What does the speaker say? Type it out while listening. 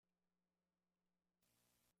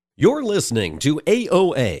You're listening to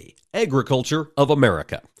AOA, Agriculture of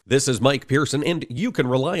America. This is Mike Pearson, and you can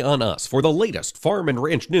rely on us for the latest farm and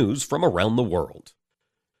ranch news from around the world.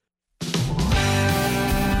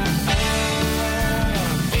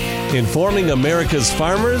 Informing America's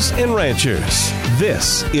farmers and ranchers.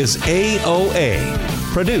 This is AOA,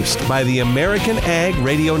 produced by the American Ag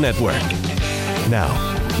Radio Network. Now,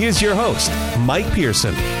 here's your host, Mike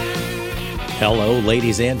Pearson. Hello,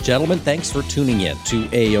 ladies and gentlemen. Thanks for tuning in to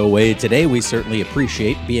AOA today. We certainly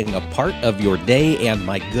appreciate being a part of your day, and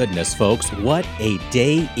my goodness, folks, what a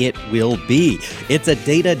day it will be. It's a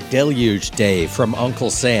data deluge day from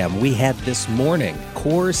Uncle Sam. We had this morning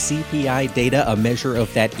core CPI data, a measure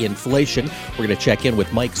of that inflation. We're going to check in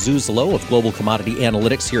with Mike Zuzolo of Global Commodity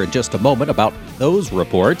Analytics here in just a moment about those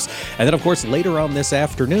reports. And then, of course, later on this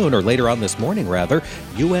afternoon, or later on this morning, rather,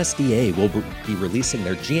 USDA will be releasing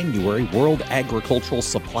their January World Agricultural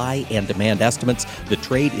Supply and Demand estimates. The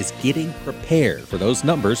trade is getting prepared for those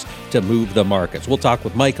numbers to move the markets. We'll talk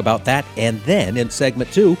with Mike about that. And then in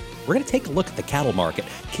segment 2, we're going to take a look at the cattle market.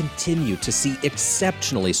 Continue to see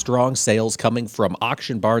exceptionally strong sales coming from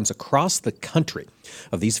auction barns across the country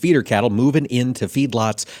of these feeder cattle moving into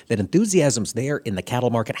feedlots. That enthusiasm's there in the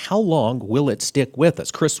cattle market. How long will it stick with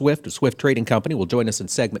us? Chris Swift of Swift Trading Company will join us in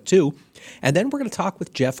segment 2. And then we're going to talk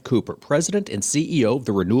with Jeff Cooper, President and CEO of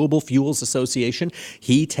the Renewable Fuels Association.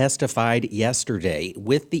 He testified yesterday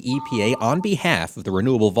with the EPA on behalf of the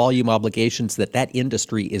renewable volume obligations that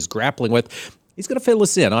industry is grappling with. He's going to fill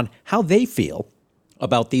us in on how they feel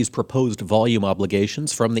about these proposed volume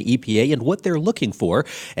obligations from the EPA and what they're looking for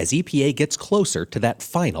as EPA gets closer to that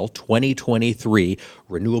final 2023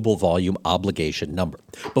 renewable volume obligation number.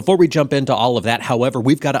 Before we jump into all of that, however,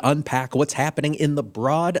 we've got to unpack what's happening in the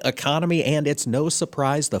broad economy, and it's no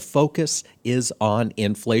surprise the focus is on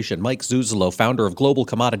inflation. Mike Zuzolo, founder of Global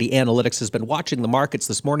Commodity Analytics, has been watching the markets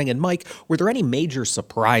this morning. And Mike, were there any major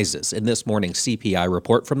surprises in this morning's CPI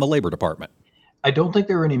report from the Labor Department? I don't think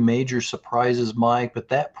there are any major surprises, Mike, but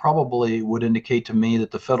that probably would indicate to me that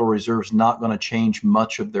the Federal Reserve is not going to change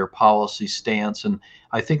much of their policy stance. And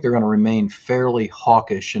I think they're going to remain fairly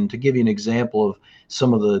hawkish. And to give you an example of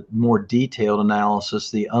some of the more detailed analysis,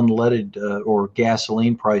 the unleaded or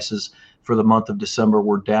gasoline prices for the month of December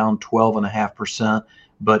were down 12.5%.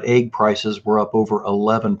 But egg prices were up over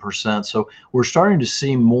 11%. So we're starting to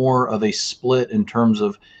see more of a split in terms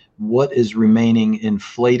of what is remaining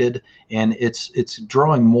inflated, and it's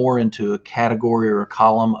drawing more into a category or a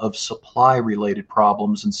column of supply related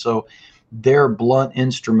problems. And so their blunt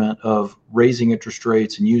instrument of raising interest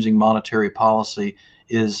rates and using monetary policy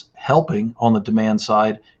is helping on the demand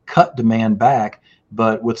side cut demand back,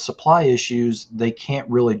 but with supply issues they can't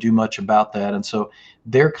really do much about that. And so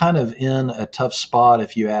they're kind of in a tough spot,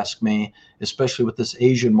 if you ask me, especially with this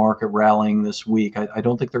Asian market rallying this week. I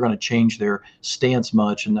don't think they're going to change their stance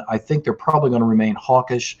much. And I think they're probably going to remain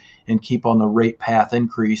hawkish and keep on the rate path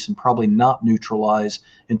increase and probably not neutralize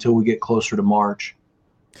until we get closer to March.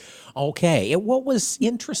 Okay. And what was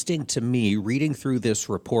interesting to me reading through this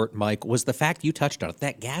report, Mike, was the fact you touched on it.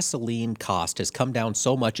 That gasoline cost has come down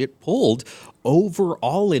so much, it pulled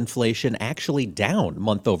overall inflation actually down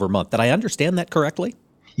month over month. Did I understand that correctly?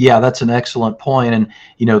 Yeah, that's an excellent point. And,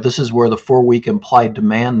 this is where the 4-week implied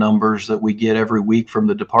demand numbers that we get every week from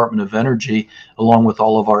the Department of Energy, along with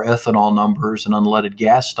all of our ethanol numbers and unleaded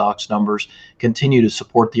gas stocks numbers, continue to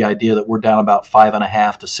support the idea that we're down about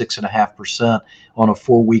 5.5% to 6.5% on a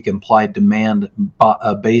 4-week implied demand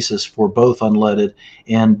basis for both unleaded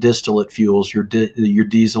and distillate fuels, your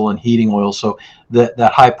diesel and heating oil. So that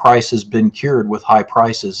high price has been cured with high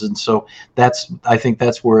prices. And so I think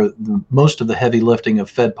that's where most of the heavy lifting of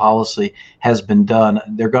Fed policy has been done.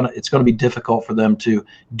 It's going to be difficult for them to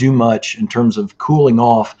do much in terms of cooling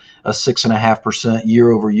off a 6.5%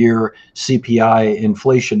 year over year CPI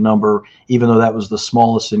inflation number, even though that was the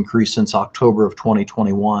smallest increase since October of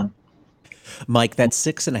 2021. Mike, that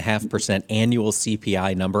 6.5% annual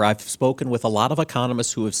CPI number, I've spoken with a lot of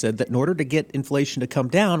economists who have said that in order to get inflation to come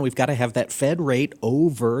down, we've got to have that Fed rate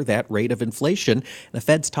over that rate of inflation. The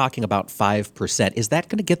Fed's talking about 5%. Is that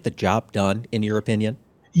going to get the job done, in your opinion?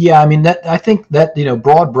 Yeah, I mean, I think that,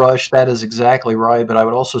 broad brush, that is exactly right. But I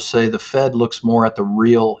would also say the Fed looks more at the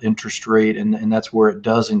real interest rate, and that's where it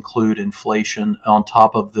does include inflation on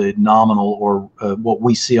top of the nominal or what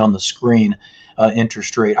we see on the screen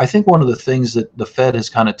interest rate. I think one of the things that the Fed has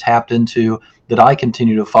kind of tapped into that I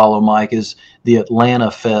continue to follow, Mike, is the Atlanta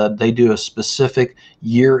Fed. They do a specific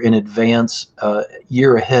year in advance,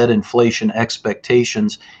 year ahead inflation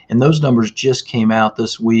expectations. And those numbers just came out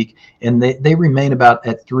this week, and they remain about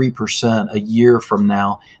at 3% a year from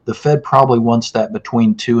now. The Fed probably wants that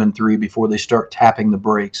between 2 and 3 before they start tapping the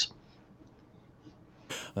brakes.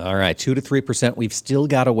 All right, 2 to 3%. We've still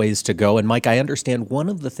got a ways to go. And Mike, I understand one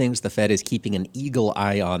of the things the Fed is keeping an eagle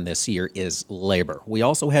eye on this year is labor. We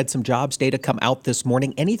also had some jobs data come out this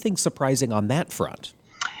morning. Anything surprising on that front?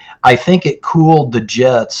 I think it cooled the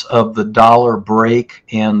jets of the dollar break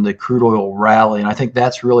and the crude oil rally. And I think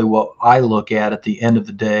that's really what I look at the end of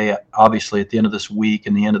the day, obviously at the end of this week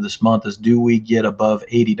and the end of this month, is do we get above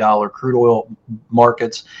 $80 crude oil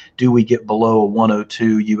markets? Do we get below a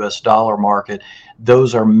 102 US dollar market?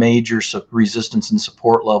 Those are major resistance and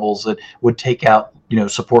support levels that would take out,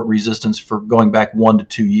 support resistance for going back 1 to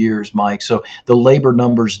 2 years, Mike. So the labor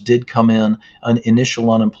numbers did come in.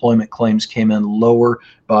 Initial unemployment claims came in lower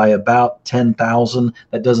by about 10,000.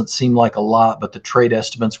 That doesn't seem like a lot, but the trade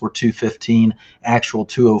estimates were 215, actual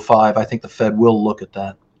 205. I think the Fed will look at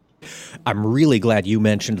that. I'm really glad you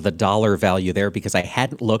mentioned the dollar value there because I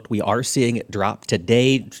hadn't looked. We are seeing it drop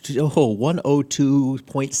today.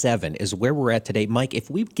 102.7 is where we're at today. Mike,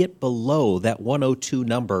 if we get below that 102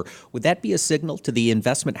 number, would that be a signal to the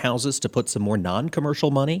investment houses to put some more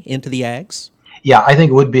non-commercial money into the ags? Yeah, I think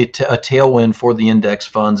it would be a tailwind for the index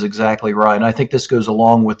funds. Exactly right. And I think this goes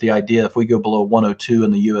along with the idea if we go below 102 in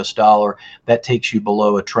the US dollar, that takes you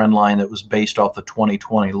below a trend line that was based off the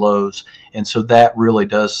 2020 lows. And so that really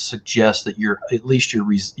does suggest that at least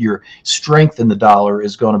your strength in the dollar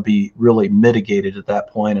is going to be really mitigated at that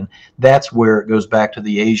point. And that's where it goes back to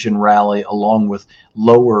the Asian rally along with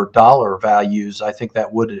lower dollar values. I think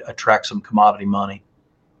that would attract some commodity money.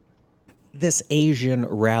 This Asian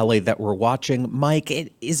rally that we're watching, Mike,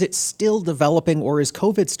 is it still developing or is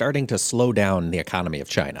COVID starting to slow down the economy of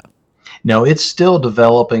China? No, it's still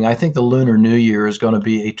developing. I think the Lunar New Year is going to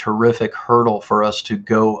be a terrific hurdle for us to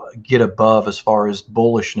go get above as far as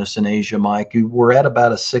bullishness in Asia, Mike. We're at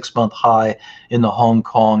about a 6-month high in the Hong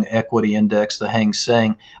Kong equity index, the Hang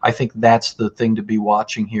Seng. I think that's the thing to be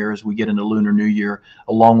watching here as we get into Lunar New Year,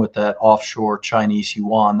 along with that offshore Chinese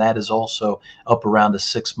yuan. That is also up around a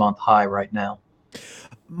 6-month high right now.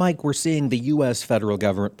 Mike, we're seeing the U.S. federal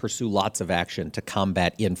government pursue lots of action to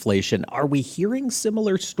combat inflation. Are we hearing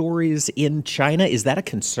similar stories in China? Is that a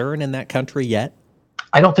concern in that country yet?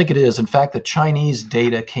 I don't think it is. In fact, the Chinese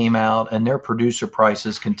data came out and their producer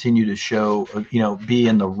prices continue to show, be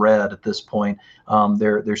in the red at this point.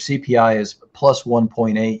 Their CPI is plus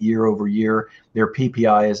 1.8 year over year. Their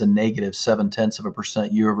PPI is a negative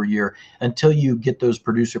 0.7% year over year. Until you get those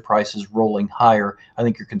producer prices rolling higher, I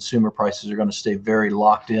think your consumer prices are going to stay very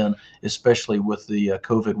locked in, especially with the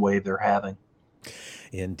COVID wave they're having.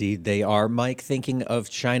 Indeed, they are. Mike, thinking of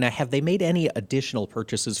China, have they made any additional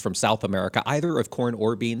purchases from South America, either of corn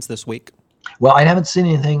or beans this week? Well, I haven't seen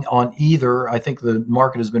anything on either. I think the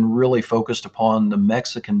market has been really focused upon the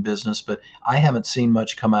Mexican business, but I haven't seen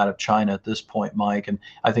much come out of China at this point, Mike. And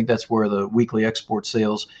I think that's where the weekly export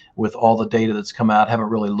sales, with all the data that's come out, haven't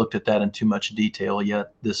really looked at that in too much detail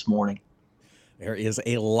yet this morning. There is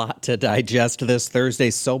a lot to digest this Thursday,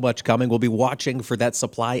 so much coming. We'll be watching for that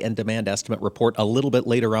supply and demand estimate report a little bit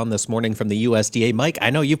later on this morning from the USDA. Mike, I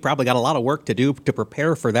know you've probably got a lot of work to do to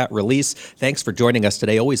prepare for that release. Thanks for joining us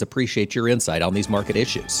today. Always appreciate your insight on these market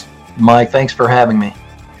issues. Mike, thanks for having me.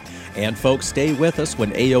 And folks, stay with us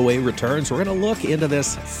when AOA returns. We're going to look into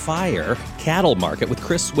this fire cattle market with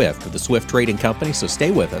Chris Swift of the Swift Trading Company. So stay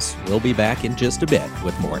with us. We'll be back in just a bit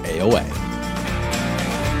with more AOA.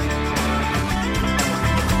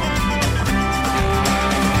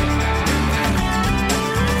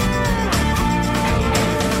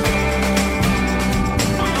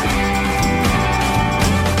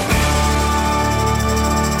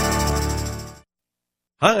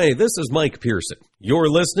 Hi, this is Mike Pearson. You're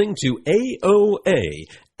listening to AOA,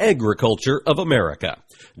 Agriculture of America.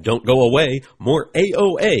 Don't go away, more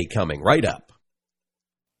AOA coming right up.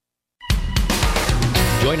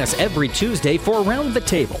 Join us every Tuesday for Around the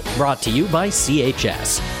Table, brought to you by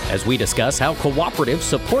CHS, as we discuss how cooperatives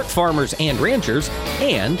support farmers and ranchers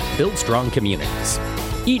and build strong communities.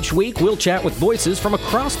 Each week, we'll chat with voices from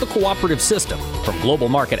across the cooperative system. From global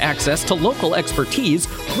market access to local expertise,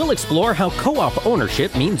 we'll explore how co-op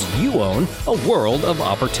ownership means you own a world of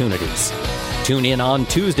opportunities. Tune in on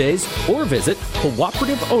Tuesdays or visit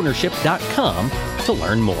cooperativeownership.com to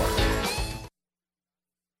learn more.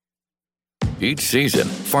 Each season,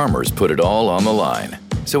 farmers put it all on the line.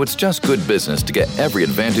 So it's just good business to get every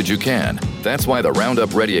advantage you can. That's why the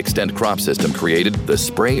Roundup Ready Extend crop system created the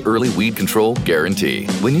Spray Early Weed Control Guarantee.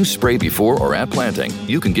 When you spray before or at planting,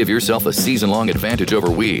 you can give yourself a season-long advantage over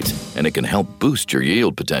weeds, and it can help boost your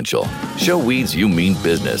yield potential. Show weeds you mean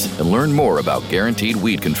business and learn more about guaranteed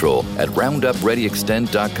weed control at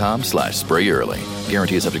RoundupReadyExtend.com/sprayEarly.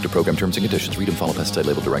 Guarantee is subject to program terms and conditions. Read and follow pesticide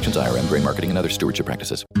label directions, IRM, grain marketing, and other stewardship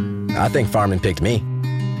practices. I think farming picked me.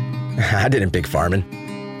 I didn't pick farming.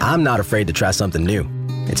 I'm not afraid to try something new.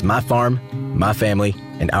 It's my farm, my family,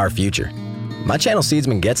 and our future. My Channel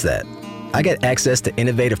Seedsman gets that. I get access to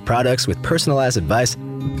innovative products with personalized advice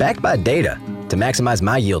backed by data to maximize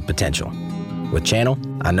my yield potential. With Channel,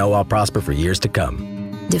 I know I'll prosper for years to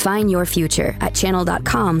come. Define your future at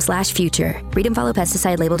channel.com/future. Read and follow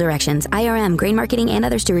pesticide label directions, IRM, grain marketing, and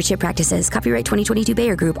other stewardship practices. Copyright 2022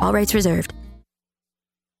 Bayer Group. All rights reserved.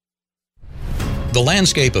 The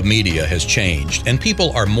landscape of media has changed, and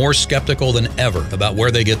people are more skeptical than ever about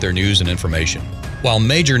where they get their news and information. While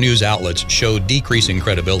major news outlets show decreasing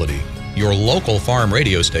credibility, your local farm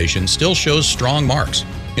radio station still shows strong marks.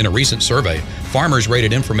 In a recent survey, farmers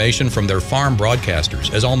rated information from their farm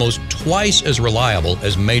broadcasters as almost twice as reliable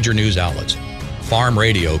as major news outlets. Farm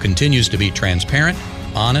radio continues to be transparent,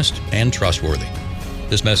 honest, and trustworthy.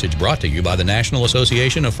 This message brought to you by the National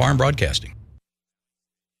Association of Farm Broadcasting.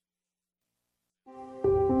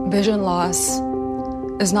 Vision loss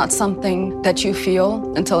is not something that you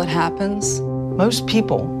feel until it happens. Most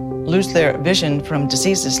people lose their vision from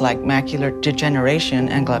diseases like macular degeneration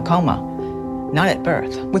and glaucoma, not at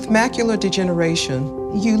birth. With macular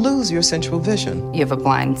degeneration, you lose your central vision. You have a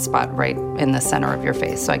blind spot right in the center of your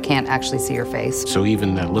face, so I can't actually see your face. So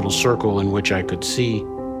even that little circle in which I could see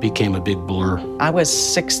became a big blur. I was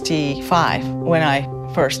 65 when I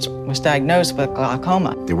first was diagnosed with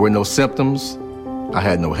glaucoma. There were no symptoms. I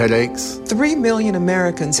had no headaches. 3 million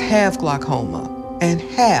Americans have glaucoma, and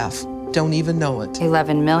half don't even know it.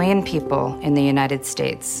 11 million people in the United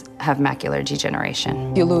States have macular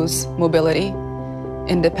degeneration. You lose mobility,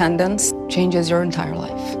 independence, changes your entire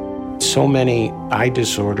life. So many eye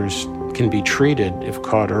disorders can be treated if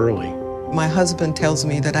caught early. My husband tells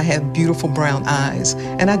me that I have beautiful brown eyes,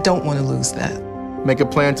 and I don't want to lose that. Make a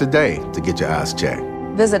plan today to get your eyes checked.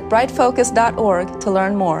 Visit brightfocus.org to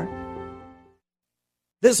learn more.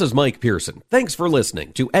 This is Mike Pearson. Thanks for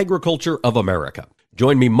listening to Agriculture of America.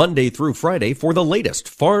 Join me Monday through Friday for the latest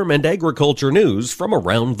farm and agriculture news from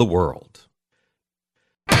around the world.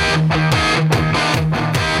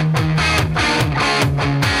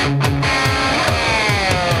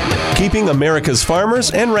 Keeping America's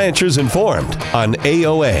farmers and ranchers informed on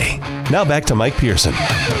AOA. Now back to Mike Pearson.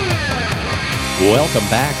 Welcome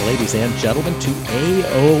back, ladies and gentlemen, to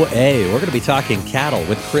AOA. We're going to be talking cattle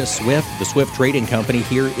with Chris Swift, the Swift Trading Company,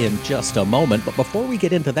 here in just a moment. But before we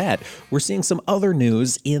get into that, we're seeing some other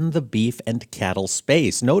news in the beef and cattle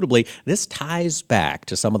space. Notably, this ties back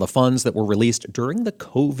to some of the funds that were released during the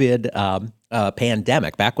COVID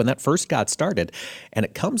pandemic, back when that first got started. And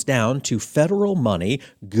it comes down to federal money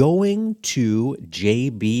going to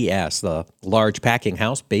JBS, the large packing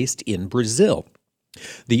house based in Brazil.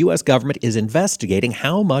 The U.S. government is investigating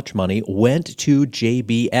how much money went to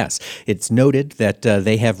JBS. It's noted that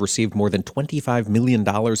they have received more than $25 million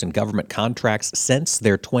in government contracts since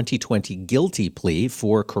their 2020 guilty plea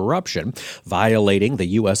for corruption, violating the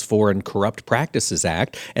U.S. Foreign Corrupt Practices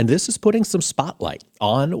Act. And this is putting some spotlight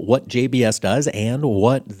on what JBS does and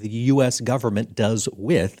what the U.S. government does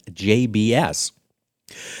with JBS.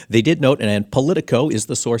 They did note, and Politico is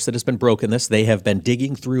the source that has been broken this, they have been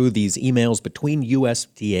digging through these emails between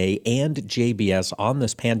USDA and JBS on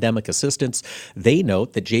this pandemic assistance. They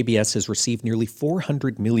note that JBS has received nearly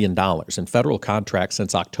 $400 million in federal contracts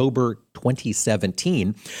since October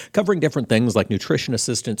 2017, covering different things like nutrition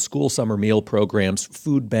assistance, school summer meal programs,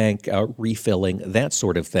 food bank refilling, that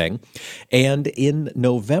sort of thing. And in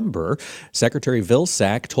November, Secretary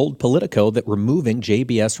Vilsack told Politico that removing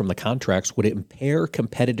JBS from the contracts would impair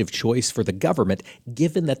competitive choice for the government,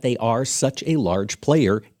 given that they are such a large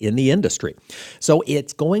player in the industry. So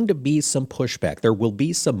it's going to be some pushback. There will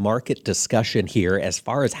be some market discussion here as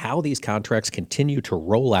far as how these contracts continue to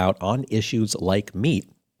roll out on issues like meat,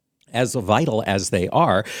 as vital as they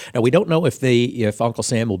are. Now, we don't know if Uncle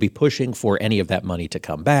Sam will be pushing for any of that money to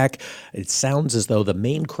come back. It sounds as though the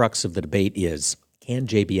main crux of the debate is, can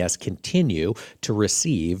JBS continue to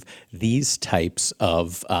receive these types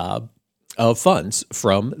of of funds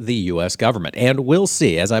from the U.S. government. And we'll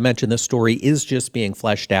see. As I mentioned, this story is just being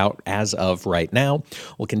fleshed out as of right now.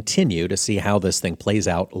 We'll continue to see how this thing plays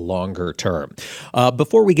out longer term.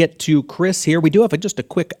 Before we get to Chris here, we do have just a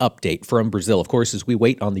quick update from Brazil. Of course, as we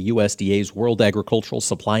wait on the USDA's World Agricultural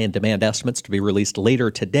Supply and Demand estimates to be released later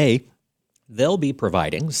today, they'll be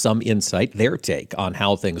providing some insight, their take on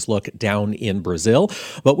how things look down in Brazil.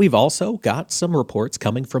 But we've also got some reports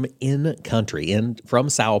coming from in-country. From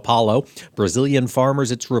Sao Paulo, Brazilian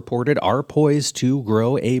farmers, it's reported, are poised to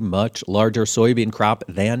grow a much larger soybean crop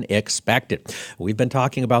than expected. We've been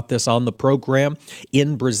talking about this on the program.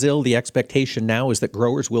 In Brazil, the expectation now is that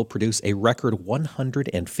growers will produce a record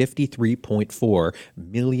 153.4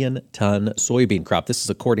 million ton soybean crop. This is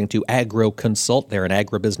according to AgroConsult. They're an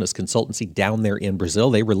agribusiness consultancy down there in Brazil.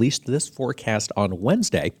 They released this forecast on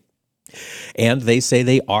Wednesday, and they say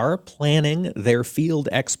they are planning their field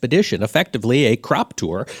expedition, effectively a crop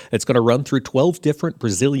tour. It's going to run through 12 different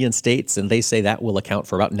Brazilian states, and they say that will account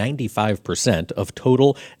for about 95% of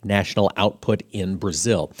total national output in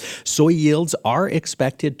Brazil. Soy yields are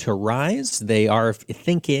expected to rise. They are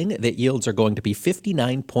thinking that yields are going to be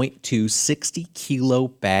 59.2 60-kilo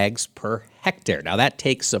bags per hectare. Now, that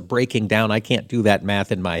takes a breaking down. I can't do that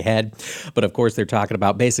math in my head, but of course, they're talking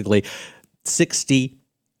about basically 60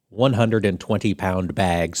 120-pound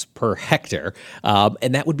bags per hectare,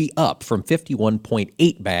 and that would be up from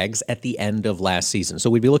 51.8 bags at the end of last season. So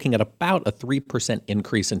we'd be looking at about a 3%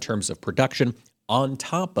 increase in terms of production on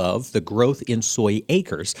top of the growth in soy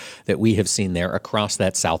acres that we have seen there across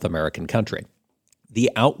that South American country. The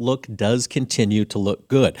outlook does continue to look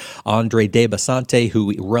good. Andre De Basante,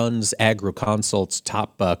 who runs AgroConsult's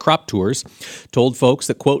top crop tours, told folks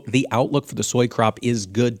that, quote, the outlook for the soy crop is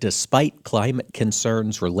good despite climate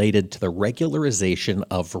concerns related to the regularization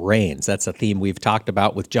of rains. That's a theme we've talked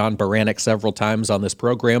about with John Baranek several times on this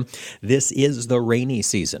program. This is the rainy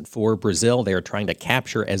season for Brazil. They are trying to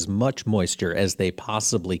capture as much moisture as they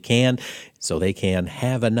possibly can so they can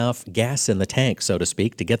have enough gas in the tank, so to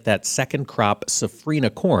speak, to get that second crop,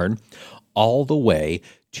 Safrinha corn, all the way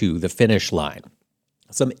to the finish line.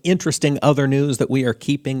 Some interesting other news that we are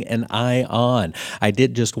keeping an eye on. I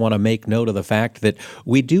did just want to make note of the fact that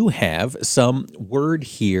we do have some word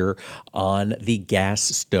here on the gas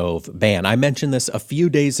stove ban. I mentioned this a few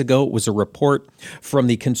days ago. It was a report from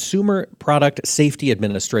the Consumer Product Safety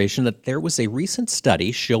Administration that there was a recent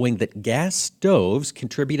study showing that gas stoves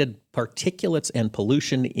contributed particulates and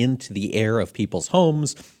pollution into the air of people's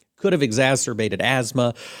homes, could have exacerbated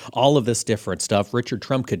asthma, all of this different stuff. Richard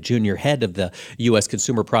Trumka Jr., head of the U.S.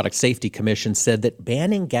 Consumer Product Safety Commission, said that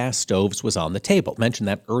banning gas stoves was on the table. Mentioned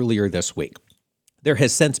that earlier this week. There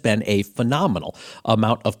has since been a phenomenal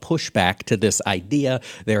amount of pushback to this idea.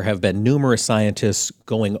 There have been numerous scientists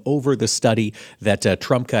going over the study that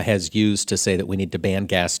Trumka has used to say that we need to ban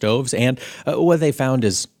gas stoves. And what they found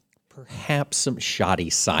is perhaps some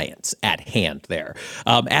shoddy science at hand there.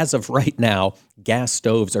 As of right now, gas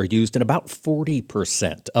stoves are used in about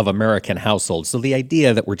 40% of American households. So the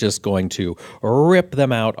idea that we're just going to rip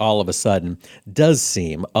them out all of a sudden does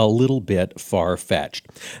seem a little bit far-fetched.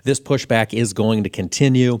 This pushback is going to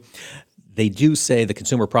continue. They do say, the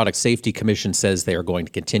Consumer Product Safety Commission says they are going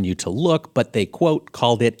to continue to look, but they, quote,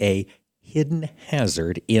 called it a hidden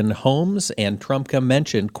hazard in homes. And Trumka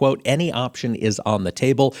mentioned, quote, any option is on the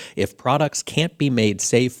table. If products can't be made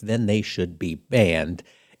safe, then they should be banned,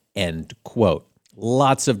 end quote.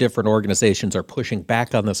 Lots of different organizations are pushing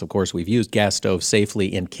back on this. Of course, we've used gas stoves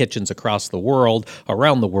safely in kitchens across the world,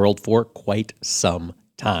 around the world, for quite some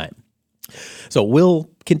time. So we'll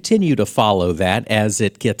continue to follow that as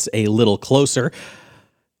it gets a little closer.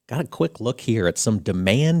 Got a quick look here at some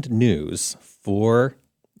demand news for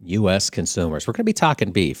U.S. consumers. We're going to be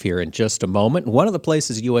talking beef here in just a moment. One of the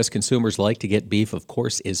places U.S. consumers like to get beef, of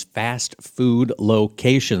course, is fast food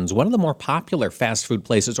locations. One of the more popular fast food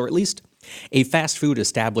places, or at least a fast food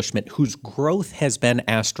establishment whose growth has been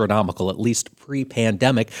astronomical, at least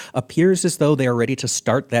pre-pandemic, appears as though they are ready to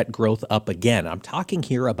start that growth up again. I'm talking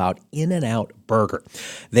here about In-N-Out Burger.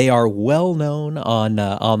 They are well known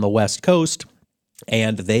on the West Coast,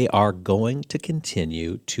 and they are going to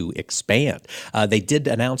continue to expand. They did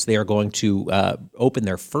announce they are going to open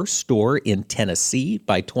their first store in Tennessee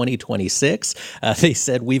by 2026. They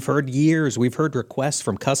said, we've heard requests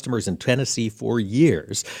from customers in Tennessee for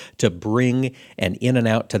years to bring an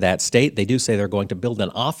In-N-Out to that state. They do say they're going to build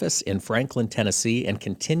an office in Franklin, Tennessee, and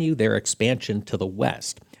continue their expansion to the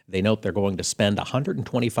west. They note they're going to spend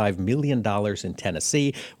 $125 million in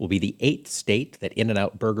Tennessee. Will be the 8th state that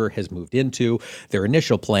In-N-Out Burger has moved into. Their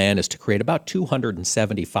initial plan is to create about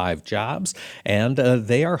 275 jobs, and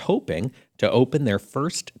they are hoping to open their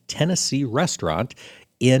first Tennessee restaurant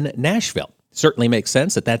in Nashville. Certainly makes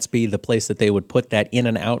sense that that's be the place that they would put that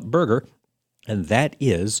In-N-Out burger. And that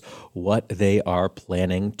is what they are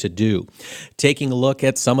planning to do. Taking a look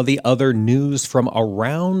at some of the other news from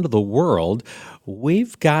around the world,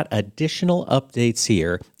 we've got additional updates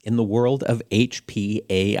here in the world of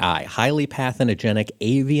HPAI. Highly pathogenic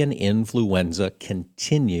avian influenza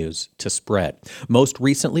continues to spread. Most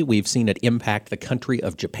recently, we've seen it impact the country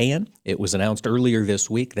of Japan. It was announced earlier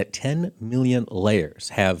this week that 10 million layers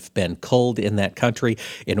have been culled in that country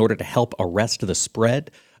in order to help arrest the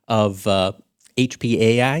spread of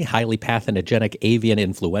HPAI, highly pathogenic avian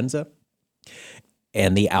influenza,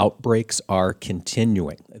 and the outbreaks are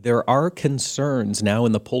continuing. There are concerns now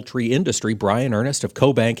in the poultry industry. Brian Ernest of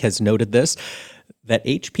CoBank has noted this, that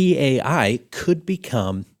HPAI could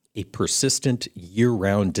become a persistent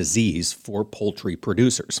year-round disease for poultry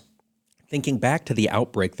producers. Thinking back to the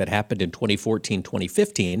outbreak that happened in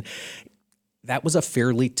 2014-2015, that was a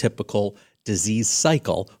fairly typical disease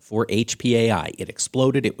cycle for HPAI. It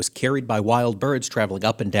exploded. It was carried by wild birds traveling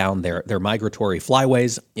up and down their migratory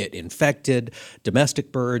flyways. It infected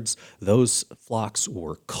domestic birds. Those flocks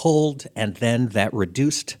were culled, and then that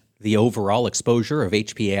reduced the overall exposure of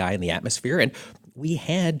HPAI in the atmosphere. And we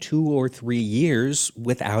had 2 or 3 years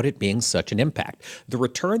without it being such an impact. The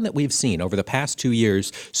return that we've seen over the past 2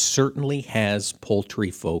 years certainly has poultry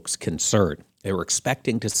folks concerned. They were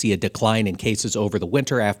expecting to see a decline in cases over the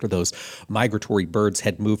winter after those migratory birds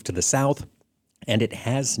had moved to the south, and it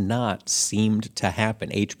has not seemed to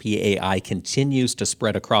happen. HPAI continues to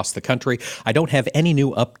spread across the country. I don't have any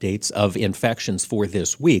new updates of infections for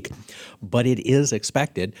this week, but it is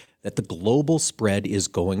expected that the global spread is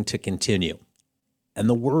going to continue. And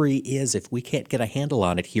the worry is if we can't get a handle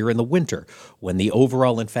on it here in the winter, when the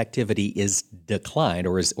overall infectivity is declined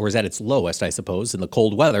or is at its lowest, I suppose, in the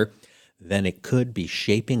cold weather, then it could be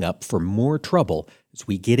shaping up for more trouble as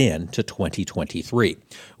we get into 2023.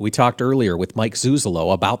 We talked earlier with Mike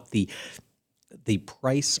Zuzolo about the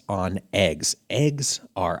price on eggs. Eggs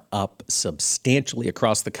are up substantially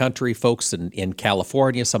across the country. Folks in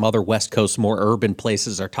California, some other West Coast, more urban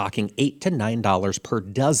places are talking $8 to $9 per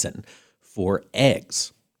dozen for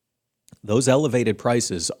eggs. Those elevated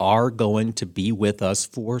prices are going to be with us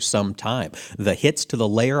for some time. The hits to the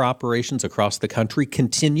layer operations across the country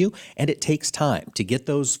continue, and it takes time to get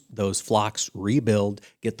those flocks rebuilt,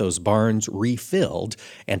 get those barns refilled,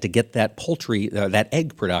 and to get that poultry, that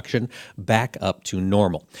egg production back up to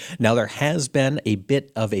normal. Now, there has been a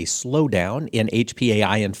bit of a slowdown in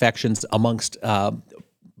HPAI infections amongst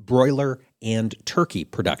broiler and turkey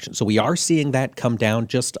production. So we are seeing that come down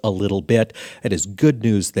just a little bit. It is good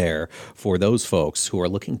news there for those folks who are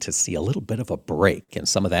looking to see a little bit of a break in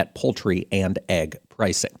some of that poultry and egg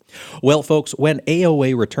pricing. Well, folks, when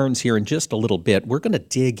AOA returns here in just a little bit, we're going to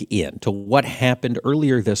dig into what happened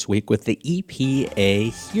earlier this week with the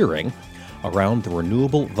EPA hearing around the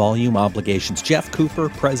renewable volume obligations. Jeff Cooper,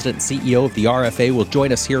 President and CEO of the RFA, will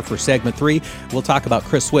join us here for segment 3. We'll talk about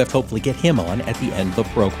Chris Swift, hopefully get him on at the end of the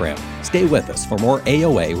program. Stay with us for more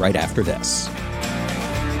AOA right after this.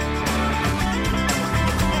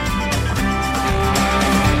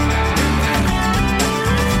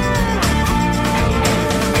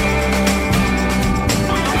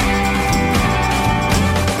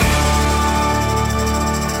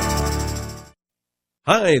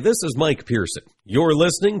 Hi, this is Mike Pearson. You're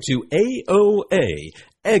listening to AOA,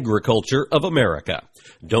 Agriculture of America.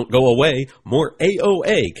 Don't go away, more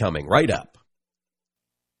AOA coming right up.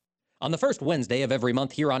 On the first Wednesday of every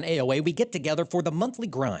month here on AOA, we get together for the Monthly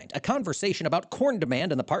Grind, a conversation about corn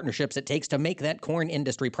demand and the partnerships it takes to make that corn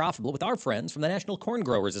industry profitable with our friends from the National Corn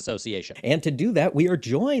Growers Association. And to do that, we are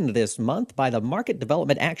joined this month by the Market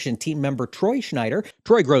Development Action Team member Troy Schneider.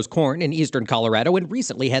 Troy grows corn in eastern Colorado and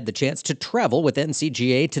recently had the chance to travel with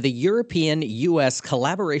NCGA to the European-U.S.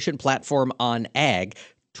 Collaboration Platform on Ag.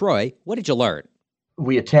 Troy, what did you learn?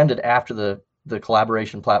 We attended after the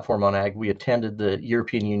Collaboration Platform on Ag, we attended the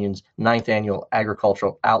European Union's 9th Annual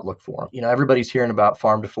Agricultural Outlook Forum. You know, everybody's hearing about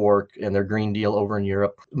Farm to Fork and their Green Deal over in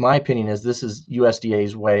Europe. My opinion is this is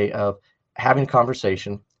USDA's way of having a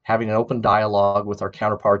conversation, having an open dialogue with our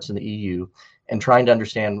counterparts in the EU, and trying to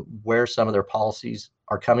understand where some of their policies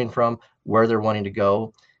are coming from, where they're wanting to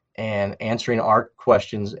go, and answering our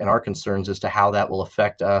questions and our concerns as to how that will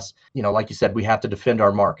affect us. You know, like you said, we have to defend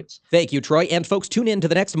our markets. Thank you, Troy. And folks, tune in to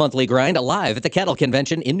the next Monthly Grind live at the Cattle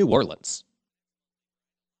Convention in New Orleans.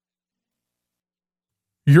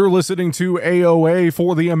 You're listening to AOA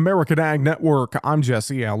for the American Ag Network. I'm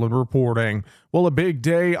Jesse Allen reporting. Well, a big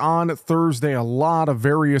day on Thursday. A lot of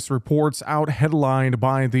various reports out, headlined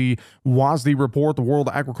by the WASDE report, the World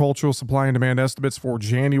Agricultural Supply and Demand Estimates for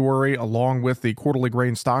January, along with the quarterly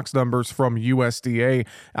grain stocks numbers from USDA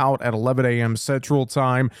out at 11 a.m. Central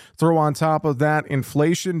Time. Throw on top of that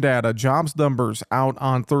inflation data, jobs numbers out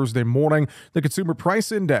on Thursday morning. The Consumer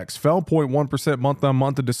Price Index fell 0.1% month on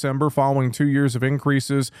month in December, following 2 years of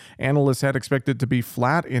increases. Analysts had expected to be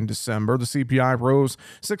flat in December. The CPI rose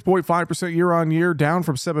 6.5% year on year, down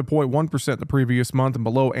from 7.1% the previous month and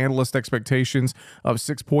below analyst expectations of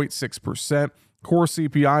 6.6%. Core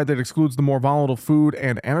CPI that excludes the more volatile food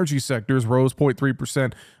and energy sectors rose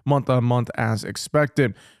 0.3% month on month as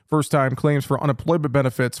expected. First-time claims for unemployment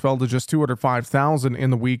benefits fell to just 205,000 in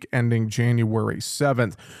the week ending January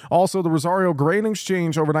 7th. Also, the Rosario Grain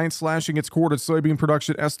Exchange overnight slashing its quarter soybean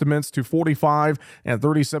production estimates to 45 and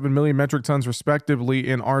 37 million metric tons respectively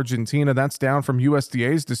in Argentina. That's down from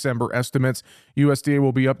USDA's December estimates. USDA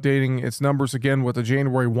will be updating its numbers again with the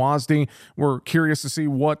January WASDE. We're curious to see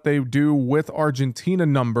what they do with Argentina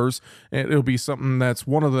numbers. It'll be something that's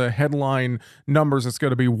one of the headline numbers that's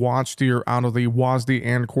going to be watched here out of the WASDE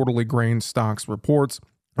and quarterly grain stocks reports.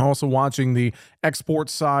 Also watching the export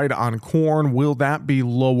side on corn. Will that be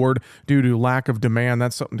lowered due to lack of demand?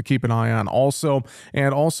 That's something to keep an eye on also.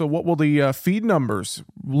 And also, what will the feed numbers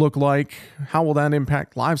look like? How will that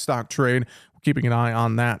impact livestock trade? Keeping an eye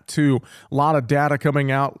on that too. A lot of data coming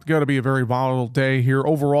out. Going to be a very volatile day here.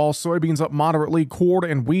 Overall, soybeans up moderately, corn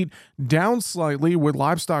and wheat down slightly, with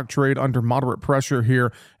livestock trade under moderate pressure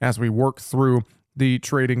here as we work through the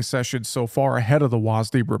trading session so far ahead of the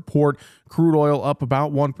WASDE report. Crude oil up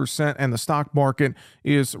about 1%, and the stock market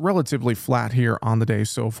is relatively flat here on the day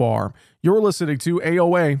so far. You're listening to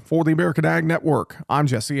AOA for the American Ag Network. I'm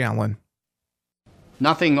Jesse Allen.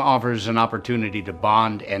 Nothing offers an opportunity to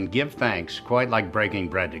bond and give thanks quite like breaking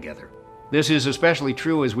bread together. This is especially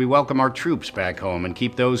true as we welcome our troops back home and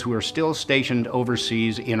keep those who are still stationed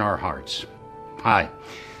overseas in our hearts. Hi,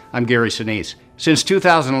 I'm Gary Sinise. Since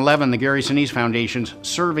 2011, the Gary Sinise Foundation's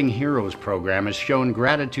Serving Heroes program has shown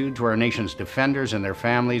gratitude to our nation's defenders and their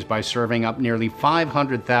families by serving up nearly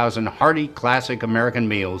 500,000 hearty classic American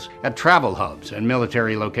meals at travel hubs and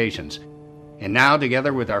military locations. And now,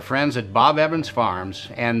 together with our friends at Bob Evans Farms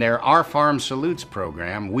and their Our Farm Salutes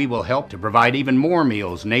program, we will help to provide even more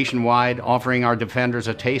meals nationwide, offering our defenders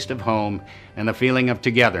a taste of home and the feeling of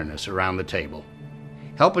togetherness around the table.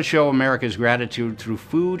 Help us show America's gratitude through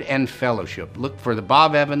food and fellowship. Look for the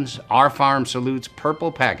Bob Evans Our Farm Salutes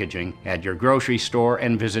purple packaging at your grocery store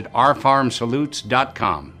and visit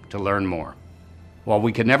ourfarmsalutes.com to learn more. While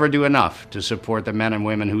we can never do enough to support the men and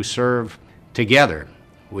women who serve, together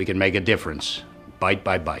we can make a difference, bite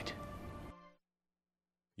by bite.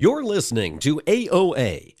 You're listening to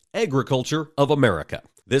AOA, Agriculture of America.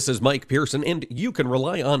 This is Mike Pearson, and you can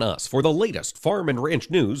rely on us for the latest farm and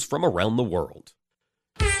ranch news from around the world.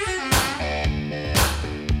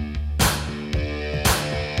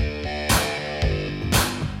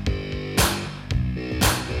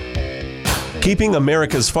 Keeping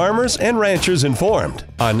America's farmers and ranchers informed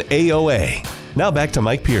on AOA. Now back to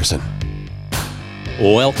Mike Pearson.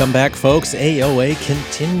 Welcome back, folks. AOA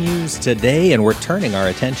continues today, and we're turning our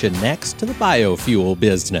attention next to the biofuel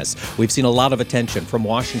business. We've seen a lot of attention from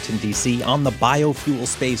Washington, D.C. on the biofuel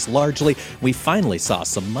space largely. We finally saw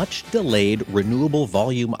some much-delayed renewable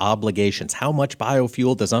volume obligations. How much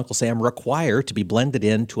biofuel does Uncle Sam require to be blended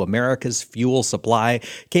into America's fuel supply?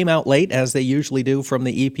 Came out late, as they usually do, from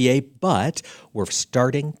the EPA, but we're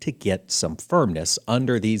starting to get some firmness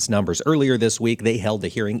under these numbers. Earlier this week, they held a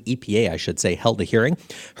hearing, EPA, I should say, held a hearing,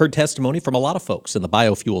 heard testimony from a lot of folks in the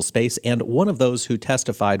biofuel space, and one of those who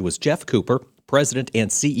testified was Jeff Cooper, President and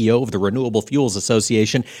CEO of the Renewable Fuels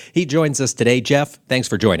Association. He joins us today. Jeff, thanks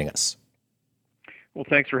for joining us. Well,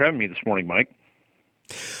 thanks for having me this morning, Mike.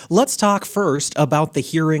 Let's talk first about the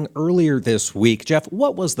hearing earlier this week. Jeff,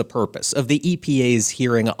 what was the purpose of the EPA's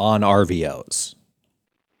hearing on RVOs?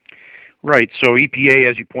 Right. So EPA,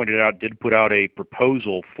 as you pointed out, did put out a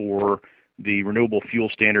proposal for the renewable fuel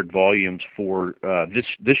standard volumes for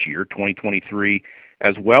this year, 2023,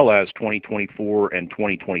 as well as 2024 and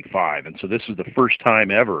 2025. And so this is the first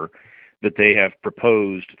time ever that they have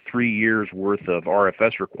proposed 3 years worth of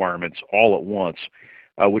RFS requirements all at once,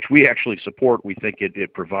 which we actually support. We think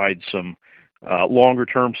it provides some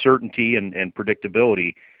longer-term certainty and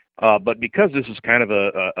predictability. But because this is kind of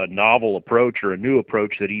a novel approach or a new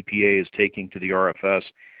approach that EPA is taking to the RFS,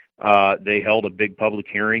 they held a big public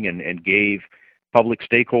hearing and gave public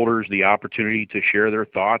stakeholders the opportunity to share their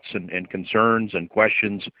thoughts and concerns and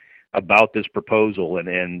questions about this proposal, and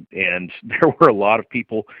there were a lot of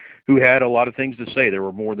people who had a lot of things to say. There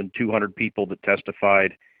were more than 200 people that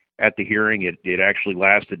testified at the hearing. It actually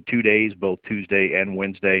lasted 2 days, both Tuesday and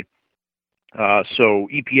Wednesday. So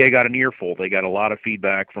EPA got an earful. They got a lot of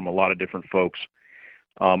feedback from a lot of different folks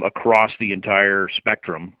across the entire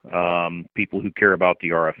spectrum, people who care about the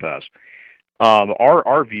RFS.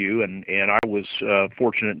 Our view, and I was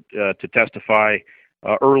fortunate to testify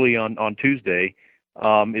early on Tuesday,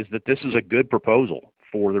 is that this is a good proposal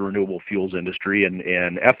for the renewable fuels industry, and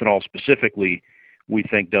ethanol specifically, we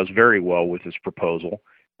think does very well with this proposal.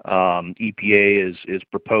 EPA is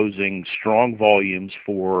proposing strong volumes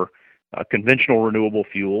for conventional renewable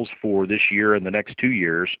fuels for this year and the next 2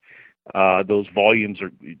 years. Those volumes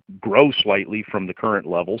grow slightly from the current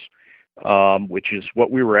levels, which is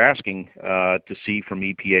what we were asking to see from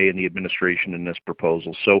EPA and the administration in this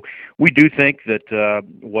proposal. So we do think that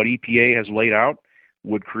what EPA has laid out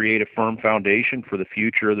would create a firm foundation for the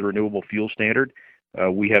future of the renewable fuel standard.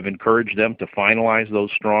 We have encouraged them to finalize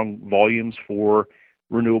those strong volumes for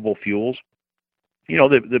renewable fuels. You know,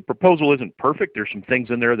 the proposal isn't perfect. There's some things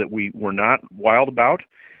in there that we were not wild about,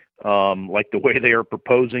 like the way they are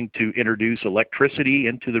proposing to introduce electricity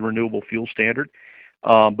into the renewable fuel standard.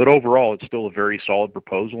 But overall, it's still a very solid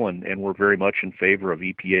proposal, and we're very much in favor of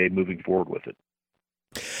EPA moving forward with it.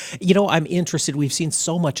 You know, I'm interested. We've seen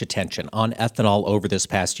so much attention on ethanol over this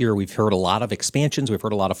past year. We've heard a lot of expansions. We've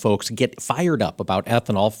heard a lot of folks get fired up about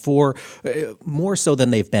ethanol for more so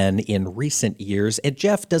than they've been in recent years. And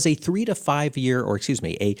Jeff, does a 3 to 5 year, or excuse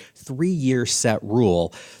me, a 3-year set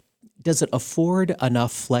rule, does it afford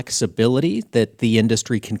enough flexibility that the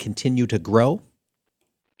industry can continue to grow?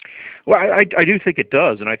 Well, I do think it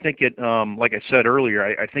does, and I think it, like I said earlier,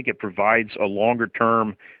 I think it provides a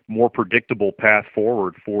longer-term, more predictable path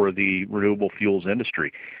forward for the renewable fuels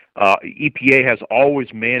industry. EPA has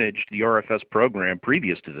always managed the RFS program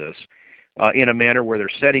previous to this in a manner where they're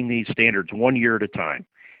setting these standards 1 year at a time.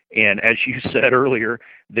 And as you said earlier,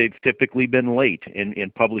 they've typically been late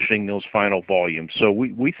in publishing those final volumes. So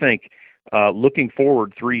we think looking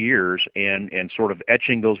forward 3 years and sort of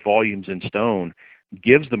etching those volumes in stone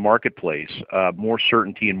gives the marketplace more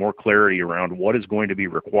certainty and more clarity around what is going to be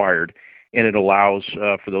required, and it allows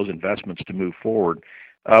for those investments to move forward.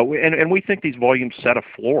 And we think these volumes set a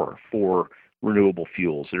floor for renewable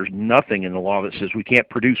fuels. There's nothing in the law that says we can't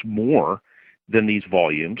produce more than these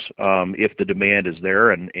volumes if the demand is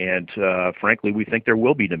there, and frankly, we think there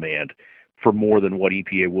will be demand for more than what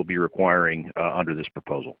EPA will be requiring under this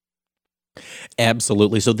proposal.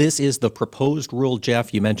 Absolutely. So this is the proposed rule,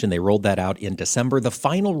 Jeff. You mentioned they rolled that out in December. The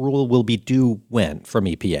final rule will be due when from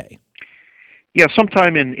EPA? Yeah,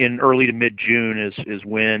 sometime in early to mid-June is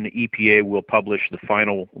when EPA will publish the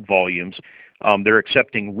final volumes. They're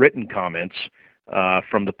accepting written comments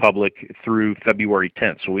from the public through February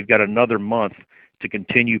 10th. So we've got another month to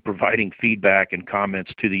continue providing feedback and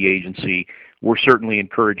comments to the agency. We're certainly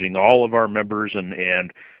encouraging all of our members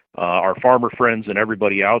and our farmer friends and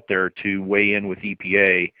everybody out there to weigh in with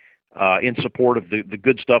EPA in support of the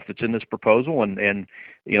good stuff that's in this proposal, and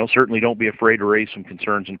you know, certainly don't be afraid to raise some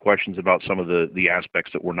concerns and questions about some of the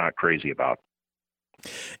aspects that we're not crazy about.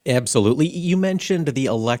 Absolutely. You mentioned the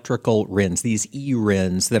electrical RINs, these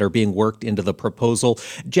e-RINs that are being worked into the proposal.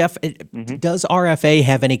 Jeff, does RFA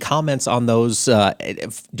have any comments on those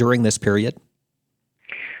during this period?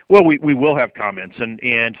 Well, we will have comments,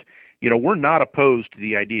 and you know, we're not opposed to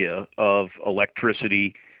the idea of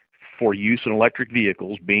electricity for use in electric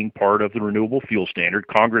vehicles being part of the renewable fuel standard.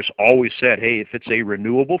 Congress always said, hey, if it's a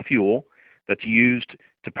renewable fuel that's used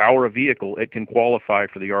to power a vehicle, it can qualify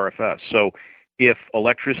for the RFS. So if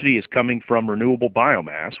electricity is coming from renewable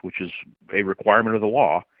biomass, which is a requirement of the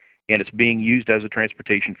law, and it's being used as a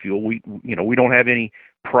transportation fuel, we don't have any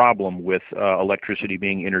problem with electricity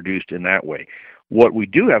being introduced in that way. What we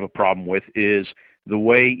do have a problem with is the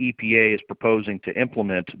way EPA is proposing to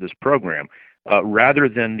implement this program. Rather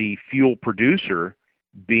than the fuel producer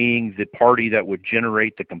being the party that would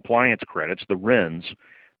generate the compliance credits, the RINs,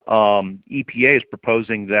 EPA is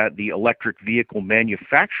proposing that the electric vehicle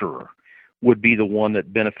manufacturer would be the one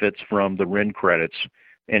that benefits from the RIN credits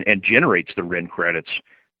and generates the RIN credits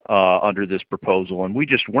under this proposal. And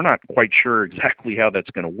we're not quite sure exactly how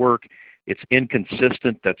that's going to work. It's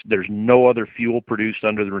inconsistent. There's no other fuel produced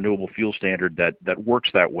under the renewable fuel standard that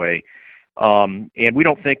works that way. And we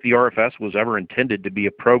don't think the RFS was ever intended to be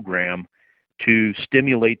a program to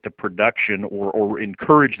stimulate the production or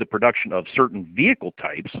encourage the production of certain vehicle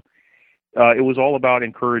types. It was all about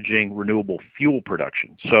encouraging renewable fuel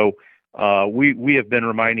production. So we have been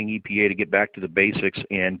reminding EPA to get back to the basics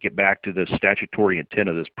and get back to the statutory intent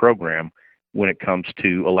of this program, when it comes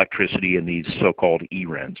to electricity and these so-called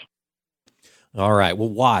e-RINs. All right, we'll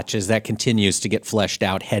watch as that continues to get fleshed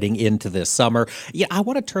out heading into this summer. Yeah, I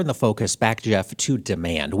want to turn the focus back, Jeff, to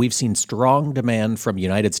demand. We've seen strong demand from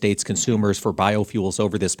United States consumers for biofuels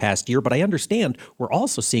over this past year, but I understand we're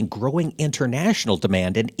also seeing growing international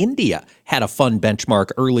demand, and India had a fun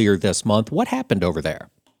benchmark earlier this month. What happened over there?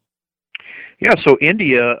 Yeah, so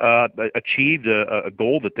India achieved a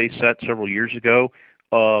goal that they set several years ago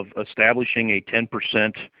of establishing a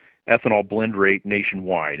 10% ethanol blend rate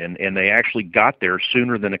nationwide, and they actually got there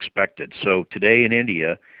sooner than expected. So today in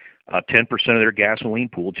India, 10% of their gasoline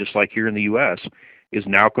pool, just like here in the U.S., is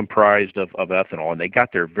now comprised of ethanol, and they got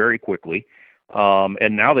there very quickly.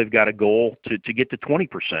 And now they've got a goal to get to 20%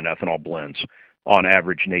 ethanol blends on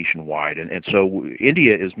average nationwide. And so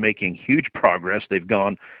India is making huge progress. They've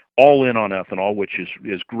gone all in on ethanol, which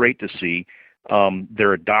is great to see.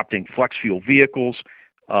 They're adopting flex fuel vehicles.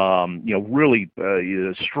 Really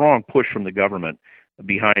a strong push from the government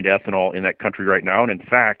behind ethanol in that country right now. And in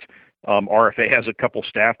fact, RFA has a couple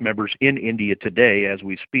staff members in India today as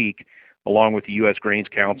we speak, along with the U.S. Grains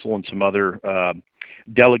Council and some other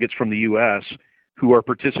delegates from the U.S. who are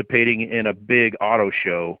participating in a big auto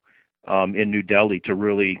show in New Delhi to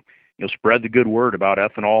really spread the good word about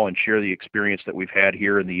ethanol and share the experience that we've had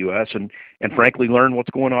here in the U.S. and frankly learn what's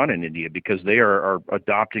going on in India, because they are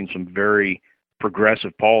adopting some very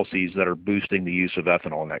progressive policies that are boosting the use of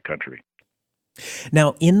ethanol in that country.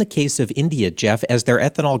 Now, in the case of India, Jeff, as their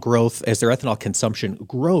ethanol consumption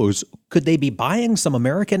grows, could they be buying some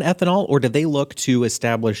American ethanol, or do they look to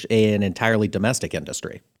establish an entirely domestic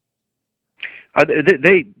industry? I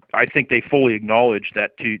think they fully acknowledge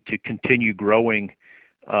that to continue growing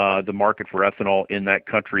the market for ethanol in that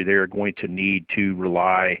country, they are going to need to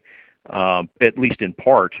rely, at least in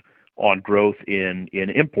part, on growth in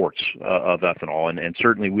imports of ethanol. And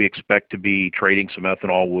certainly we expect to be trading some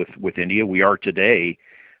ethanol with India. We are today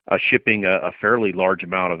shipping a fairly large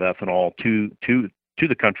amount of ethanol to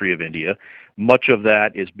the country of India. Much of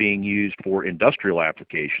that is being used for industrial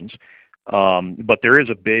applications. But there is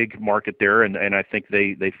a big market there, and I think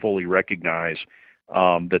they fully recognize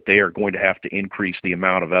that they are going to have to increase the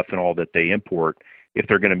amount of ethanol that they import if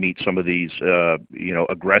they're going to meet some of these,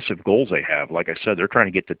 aggressive goals they have. Like I said, they're trying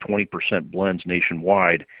to get to 20% blends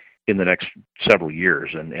nationwide in the next several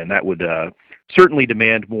years, and that would certainly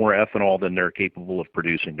demand more ethanol than they're capable of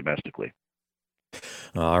producing domestically.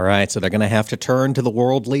 All right, so they're going to have to turn to the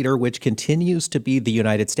world leader, which continues to be the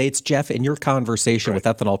United States. Jeff, in your conversation with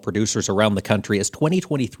ethanol producers around the country, as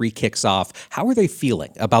 2023 kicks off, how are they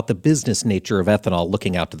feeling about the business nature of ethanol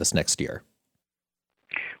looking out to this next year?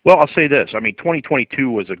 Well, I'll say this. 2022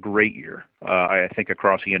 was a great year, I think,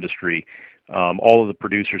 across the industry. All of the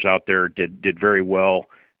producers out there did very well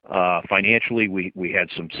financially. We had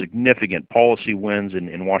some significant policy wins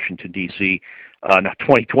in Washington, D.C. Now,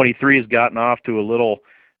 2023 has gotten off to a little,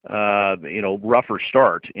 rougher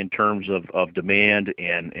start in terms of demand,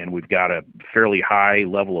 and we've got a fairly high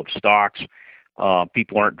level of stocks.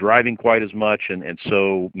 People aren't driving quite as much, and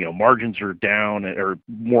so margins are down or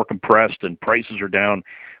more compressed, and prices are down.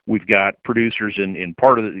 We've got producers in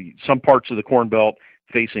some parts of the Corn Belt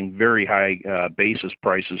facing very high basis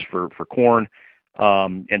prices for corn,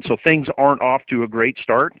 and so things aren't off to a great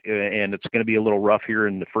start, and it's going to be a little rough here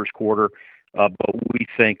in the first quarter. But we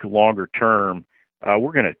think longer term,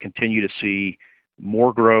 we're going to continue to see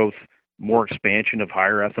more growth, more expansion of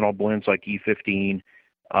higher ethanol blends like E15.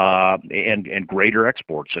 And greater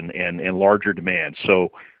exports and larger demand. So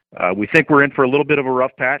we think we're in for a little bit of a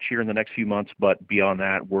rough patch here in the next few months, but beyond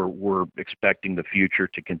that, we're expecting the future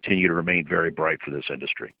to continue to remain very bright for this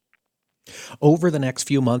industry. Over the next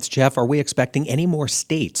few months, Jeff, are we expecting any more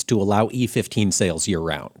states to allow E15 sales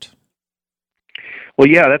year-round? Well,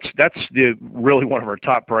 yeah, that's really one of our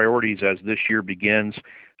top priorities as this year begins.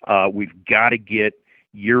 We've got to get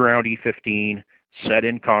year-round E15 set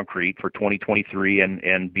in concrete for 2023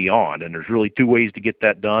 and beyond. And there's really two ways to get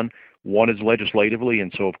that done. One is legislatively,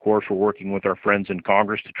 and so of course we're working with our friends in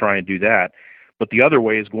Congress to try and do that. But the other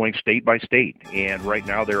way is going state by state. And right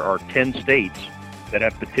now there are 10 states that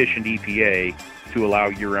have petitioned EPA to allow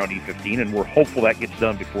year-round E15, and we're hopeful that gets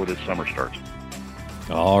done before this summer starts.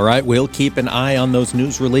 All right, we'll keep an eye on those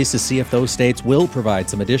news releases, see if those states will provide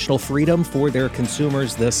some additional freedom for their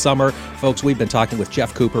consumers this summer. Folks, we've been talking with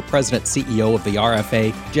Jeff Cooper, President, CEO of the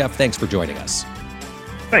RFA. Jeff, thanks for joining us.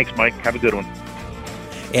 Thanks, Mike. Have a good one.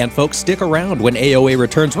 And folks, stick around. When AOA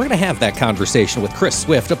returns, we're going to have that conversation with Chris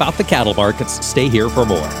Swift about the cattle markets. Stay here for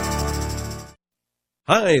more.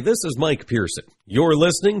 Hi, this is Mike Pearson. You're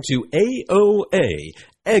listening to AOA,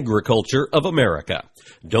 Agriculture of America.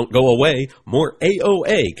 Don't go away. More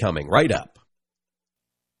AOA coming right up.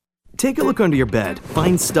 Take a look under your bed.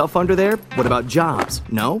 Find stuff under there? What about jobs?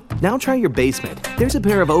 No? Now try your basement. There's a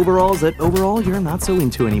pair of overalls that overall you're not so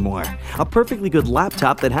into anymore. A perfectly good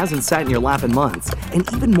laptop that hasn't sat in your lap in months.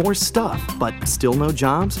 And even more stuff, but still no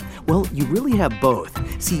jobs? Well, you really have both.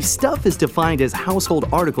 See, stuff is defined as household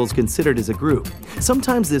articles considered as a group.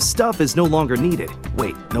 Sometimes this stuff is no longer needed.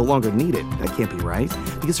 Wait, no longer needed? That can't be right.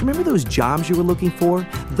 Because remember those jobs you were looking for?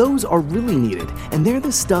 Those are really needed, and they're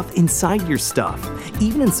the stuff inside your stuff.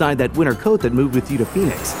 Even inside that winter coat that moved with you to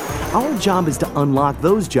Phoenix. Our job is to unlock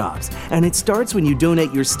those jobs, and it starts when you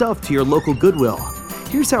donate your stuff to your local Goodwill.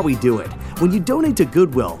 Here's how we do it. When you donate to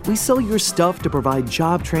Goodwill, we sell your stuff to provide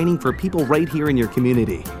job training for people right here in your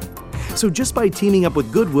community. So just by teaming up with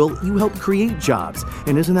Goodwill, you help create jobs.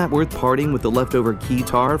 And isn't that worth parting with the leftover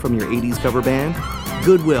keytar from your 80s cover band?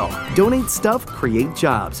 Goodwill. Donate stuff, create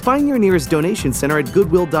jobs. Find your nearest donation center at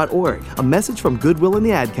goodwill.org. A message from Goodwill and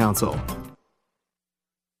the Ad Council.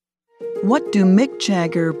 What do Mick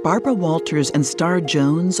Jagger, Barbara Walters, and Star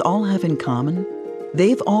Jones all have in common?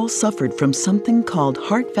 They've all suffered from something called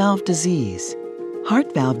heart valve disease.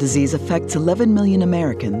 Heart valve disease affects 11 million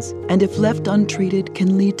Americans, and if left untreated,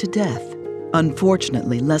 can lead to death.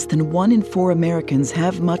 Unfortunately, less than 1 in 4 Americans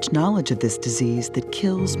have much knowledge of this disease that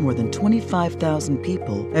kills more than 25,000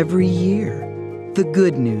 people every year. The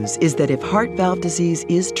good news is that if heart valve disease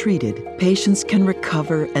is treated, patients can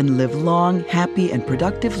recover and live long, happy, and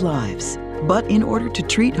productive lives. But in order to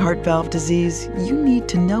treat heart valve disease, you need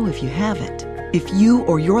to know if you have it. If you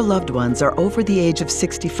or your loved ones are over the age of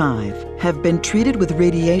 65, have been treated with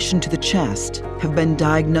radiation to the chest, have been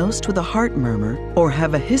diagnosed with a heart murmur, or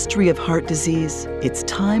have a history of heart disease, it's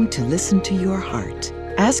time to listen to your heart.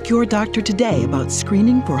 Ask your doctor today about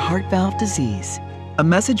screening for heart valve disease. A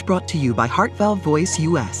message brought to you by Heart Valve Voice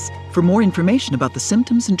US. For more information about the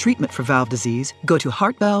symptoms and treatment for valve disease, go to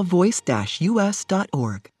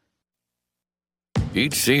heartvalvevoice-us.org.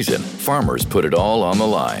 Each season, farmers put it all on the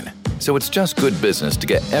line. So it's just good business to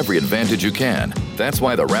get every advantage you can. That's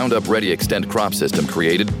why the Roundup Ready Extend crop system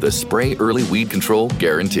created the Spray Early Weed Control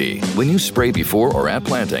Guarantee. When you spray before or at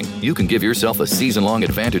planting, you can give yourself a season-long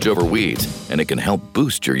advantage over weeds, and it can help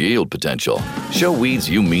boost your yield potential. Show weeds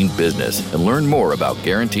you mean business and learn more about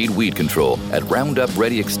guaranteed weed control at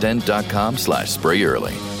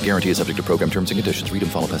RoundupReadyExtend.com/SprayEarly. Guarantee is subject to program terms and conditions. Read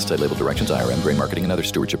and follow pesticide label directions, IRM, grain marketing, and other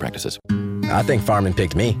stewardship practices. I think farming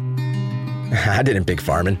picked me. I didn't pick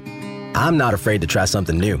farming. I'm not afraid to try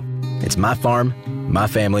something new. It's my farm, my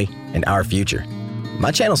family, and our future.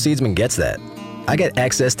 My Channel Seedsman gets that. I get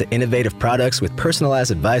access to innovative products with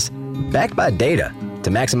personalized advice backed by data to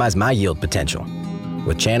maximize my yield potential.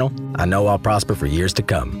 With Channel, I know I'll prosper for years to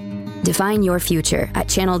come. Define your future at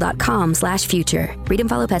channel.com/future. Read and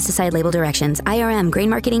follow pesticide label directions, IRM, grain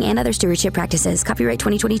marketing, and other stewardship practices. Copyright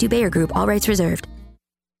 2022 Bayer Group. All rights reserved.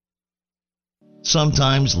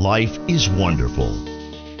 Sometimes life is wonderful,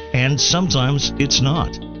 and sometimes it's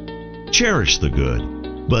not. Cherish the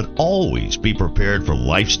good, but always be prepared for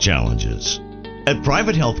life's challenges. At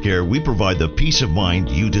Private Healthcare, we provide the peace of mind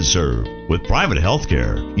you deserve. With Private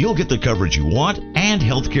Healthcare, you'll get the coverage you want and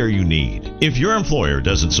healthcare you need. If your employer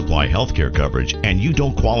doesn't supply healthcare coverage and you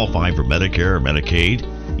don't qualify for Medicare or Medicaid,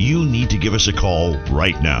 you need to give us a call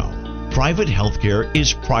right now. Private Healthcare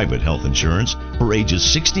is private health insurance for ages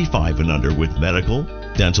 65 and under with medical,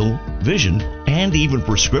 dental, vision, and even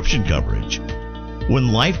prescription coverage.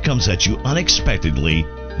 When life comes at you unexpectedly,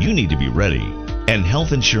 you need to be ready, and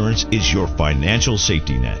health insurance is your financial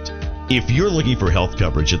safety net. If you're looking for health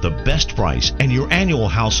coverage at the best price and your annual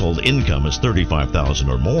household income is $35,000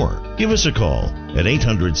 or more, give us a call at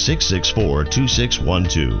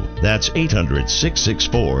 800-664-2612. That's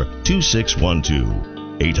 800-664-2612.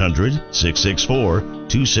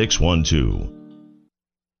 800-664-2612.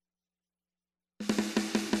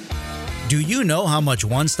 Do you know how much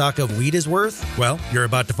one stalk of wheat is worth? Well, you're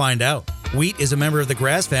about to find out. Wheat is a member of the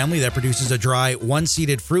grass family that produces a dry,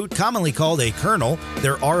 one-seeded fruit commonly called a kernel.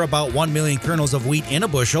 There are about 1 million kernels of wheat in a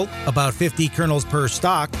bushel, about 50 kernels per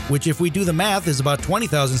stalk, which if we do the math is about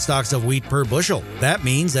 20,000 stalks of wheat per bushel. That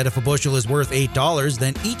means that if a bushel is worth $8,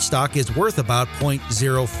 then each stalk is worth about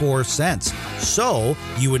 0.04 cents. So,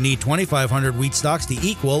 you would need 2,500 wheat stalks to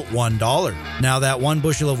equal $1. Now that one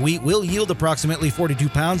bushel of wheat will yield approximately 42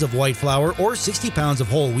 pounds of white flour or 60 pounds of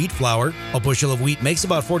whole wheat flour. A bushel of wheat makes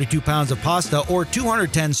about 42 pounds of pasta or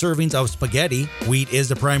 210 servings of spaghetti. Wheat is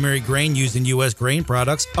the primary grain used in U.S. grain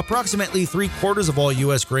products. Approximately 3/4 of all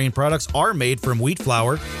U.S. grain products are made from wheat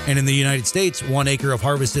flour. And in the United States, 1 acre of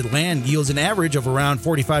harvested land yields an average of around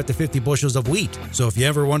 45 to 50 bushels of wheat. So if you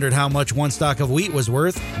ever wondered how much one stalk of wheat was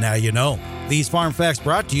worth, now you know. These farm facts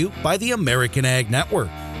brought to you by the American Ag Network.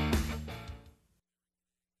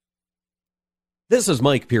 This is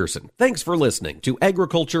Mike Pearson. Thanks for listening to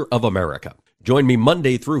Agriculture of America. Join me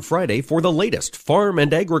Monday through Friday for the latest farm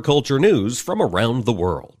and agriculture news from around the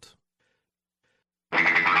world.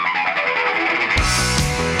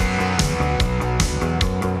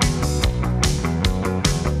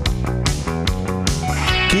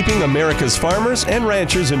 Keeping America's farmers and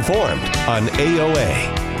ranchers informed on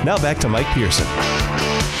AOA. Now back to Mike Pearson.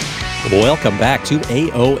 Welcome back to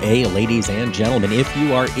AOA, ladies and gentlemen. If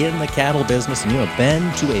you are in the cattle business and you have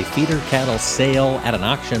been to a feeder cattle sale at an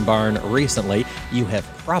auction barn recently, you have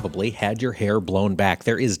probably had your hair blown back.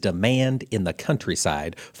 There is demand in the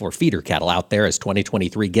countryside for feeder cattle out there as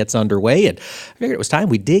 2023 gets underway, and I figured it was time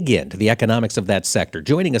we dig into the economics of that sector.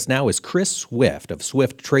 Joining us now is Chris Swift of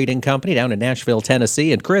Swift Trading Company down in Nashville,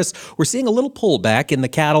 Tennessee. And Chris, we're seeing a little pullback in the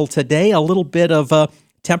cattle today, a little bit of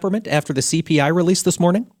temperament after the CPI release this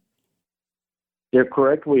morning? They're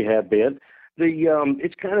correct. We have been.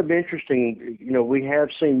 It's kind of interesting. You know, we have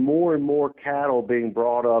seen more and more cattle being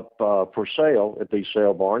brought up for sale at these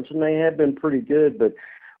sale barns, and they have been pretty good. But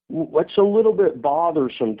what's a little bit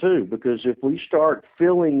bothersome too, because if we start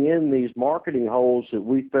filling in these marketing holes that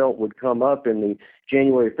we felt would come up in the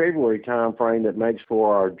January-February time frame that makes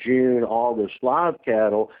for our June, August live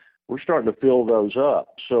cattle, we're starting to fill those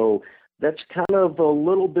up. So that's kind of a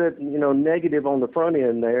little bit, negative on the front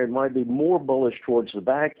end there. It might be more bullish towards the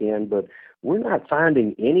back end, but we're not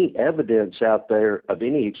finding any evidence out there of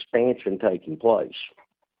any expansion taking place.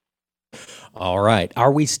 All right.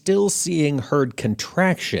 Are we still seeing herd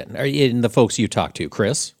contraction in the folks you talk to,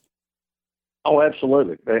 Chris? Oh,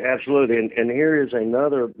 absolutely. Absolutely. And here is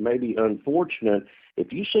another maybe unfortunate.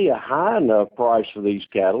 If you see a high enough price for these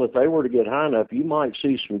cattle, if they were to get high enough, you might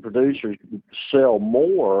see some producers sell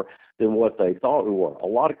more than what they thought we were. A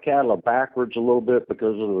lot of cattle are backwards a little bit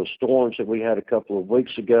because of the storms that we had a couple of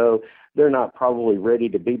weeks ago. They're not probably ready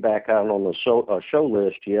to be back out on the show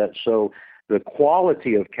list yet. So the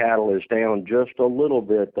quality of cattle is down just a little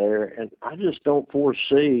bit there. And I just don't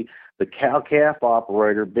foresee the cow-calf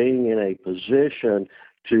operator being in a position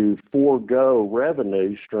to forego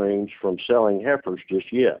revenue streams from selling heifers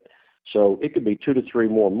just yet. So it could be 2 to 3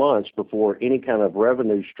 more months before any kind of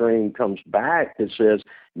revenue stream comes back that says,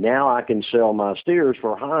 now I can sell my steers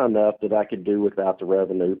for high enough that I could do without the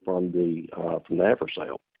revenue from the heifer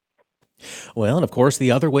sale. Well, and of course,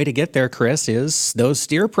 the other way to get there, Chris, is those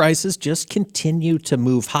steer prices just continue to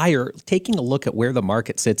move higher. Taking a look at where the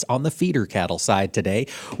market sits on the feeder cattle side today,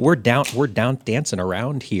 we're down dancing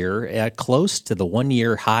around here at close to the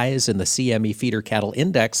 1-year highs in the CME feeder cattle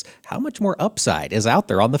index. How much more upside is out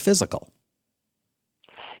there on the physical?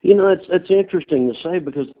 You know, it's interesting to say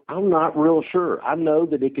because I'm not real sure. I know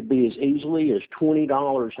that it could be as easily as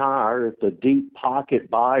 $20 higher if the deep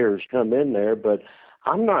pocket buyers come in there, but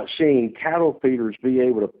I'm not seeing cattle feeders be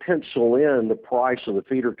able to pencil in the price of the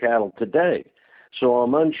feeder cattle today. So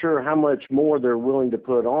I'm unsure how much more they're willing to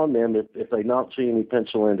put on them if they not see any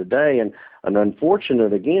pencil in today. And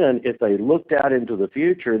unfortunate, again, if they looked out into the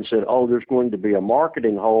future and said, oh, there's going to be a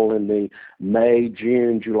marketing hole in the May,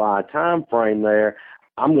 June, July time frame there,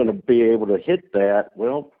 I'm going to be able to hit that.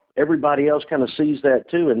 Well, everybody else kind of sees that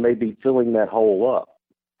too and may be filling that hole up.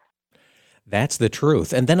 That's the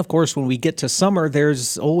truth. And then, of course, when we get to summer,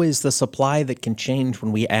 there's always the supply that can change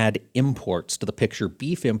when we add imports to the picture,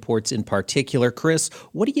 beef imports in particular. Chris,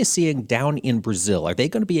 what are you seeing down in Brazil? Are they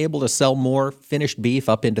going to be able to sell more finished beef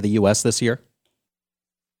up into the U.S. this year?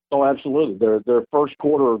 Oh, absolutely. Their first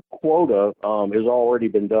quarter quota has already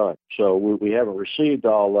been done. So we haven't received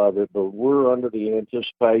all of it, but we're under the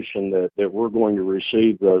anticipation that we're going to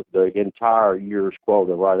receive the entire year's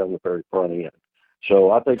quota right on the very front end.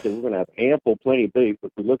 So I think that we're going to have ample, plenty of beef.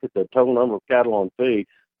 If we look at the total number of cattle on feed,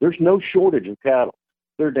 there's no shortage of cattle.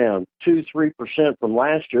 They're down 2-3% from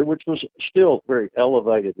last year, which was still very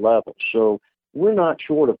elevated levels. So we're not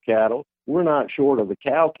short of cattle. We're not short of the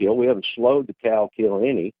cow kill. We haven't slowed the cow kill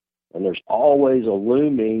any. And there's always a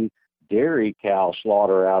looming dairy cow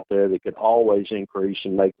slaughter out there that could always increase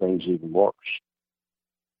and make things even worse.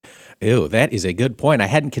 Ew, that is a good point. I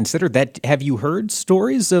hadn't considered that. Have you heard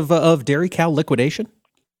stories of dairy cow liquidation?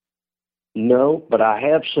 No, but I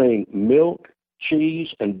have seen milk, cheese,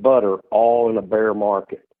 and butter all in a bear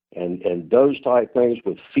market. And those type things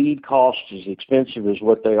with feed costs as expensive as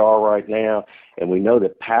what they are right now. And we know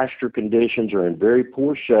that pasture conditions are in very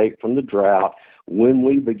poor shape from the drought. When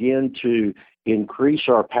we begin to increase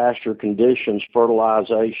our pasture conditions,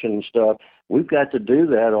 fertilization and stuff, we've got to do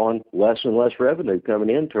that on less and less revenue coming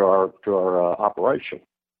into our operation.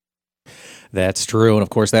 That's true. And of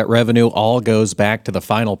course, that revenue all goes back to the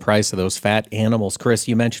final price of those fat animals. Chris,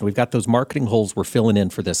 you mentioned we've got those marketing holes we're filling in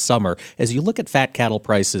for this summer. As you look at fat cattle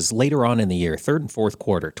prices later on in the year, third and fourth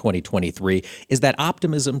quarter 2023, is that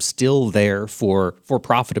optimism still there for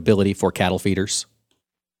profitability for cattle feeders?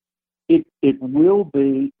 It will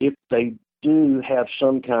be if they do have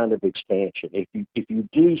some kind of expansion. If you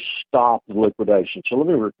do stop the liquidation, so let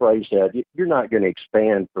me rephrase that. You're not going to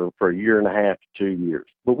expand for a year and a half to 2 years.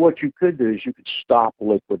 But what you could do is you could stop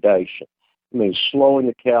liquidation. I mean, slowing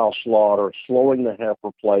the cow slaughter, slowing the heifer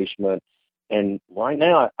replacement. And right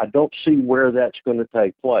now, I don't see where that's going to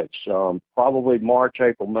take place. Probably March,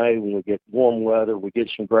 April, May, when we get warm weather, we get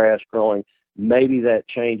some grass growing, maybe that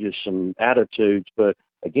changes some attitudes. But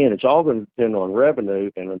again, it's all going to depend on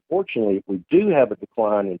revenue, and unfortunately, if we do have a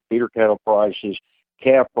decline in feeder cattle prices,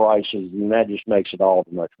 calf prices, then that just makes it all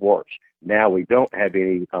much worse. Now we don't have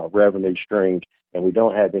any revenue streams, and we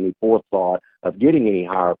don't have any forethought of getting any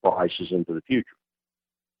higher prices into the future.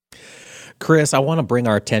 Chris, I want to bring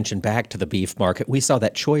our attention back to the beef market. We saw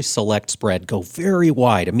that Choice Select spread go very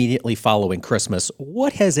wide immediately following Christmas.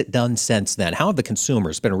 What has it done since then? How have the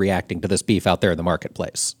consumers been reacting to this beef out there in the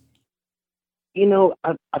marketplace? You know,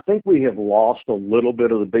 I think we have lost a little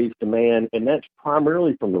bit of the beef demand, and that's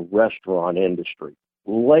primarily from the restaurant industry.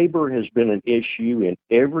 Labor has been an issue in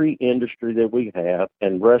every industry that we have,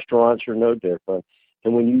 and restaurants are no different.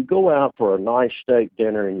 And when you go out for a nice steak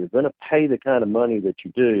dinner and you're going to pay the kind of money that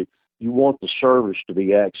you do, you want the service to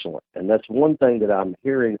be excellent. And that's one thing that I'm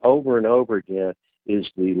hearing over and over again is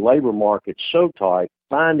the labor market's so tight,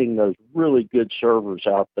 finding those really good servers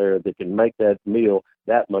out there that can make that meal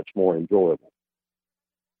that much more enjoyable.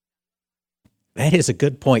 That is a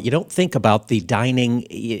good point. You don't think about the dining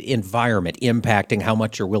environment impacting how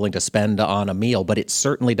much you're willing to spend on a meal, but it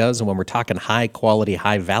certainly does. And when we're talking high quality,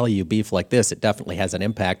 high value beef like this, it definitely has an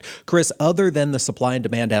impact. Chris, other than the supply and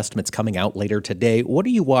demand estimates coming out later today, what are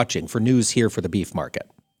you watching for news here for the beef market?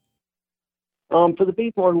 For the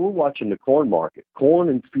beef market, we're watching the corn market, corn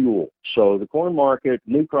and fuel. So the corn market,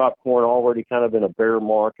 new crop corn already kind of in a bear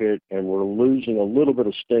market, and we're losing a little bit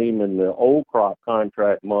of steam in the old crop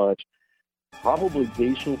contract months. Probably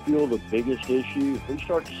diesel fuel, the biggest issue. If we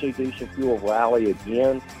start to see diesel fuel rally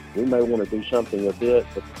again, we may want to do something with it.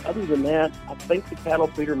 But other than that, I think the cattle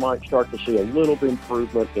feeder might start to see a little bit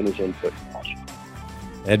improvement in his input costs.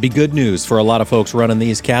 That'd be good news for a lot of folks running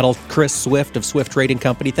these cattle. Chris Swift of Swift Trading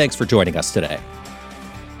Company, thanks for joining us today.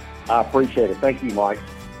 I appreciate it. Thank you, Mike.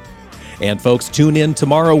 And folks, tune in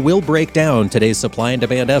tomorrow. We'll break down today's supply and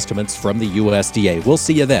demand estimates from the USDA. We'll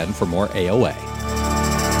see you then for more AOA.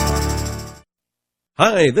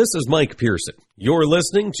 Hi, this is Mike Pearson. You're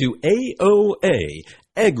listening to AOA,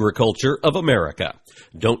 Agriculture of America.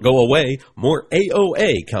 Don't go away. More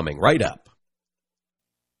AOA coming right up.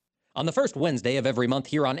 On the first Wednesday of every month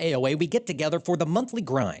here on AOA, we get together for the Monthly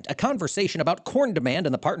Grind, a conversation about corn demand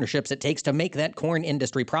and the partnerships it takes to make that corn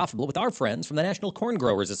industry profitable with our friends from the National Corn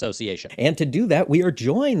Growers Association. And to do that, we are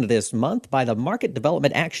joined this month by the Market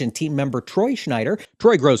Development Action Team member Troy Schneider.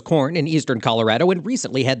 Troy grows corn in eastern Colorado and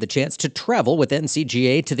recently had the chance to travel with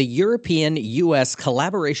NCGA to the European-U.S.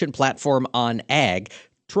 Collaboration Platform on Ag.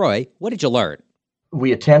 Troy, what did you learn?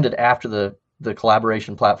 We attended after the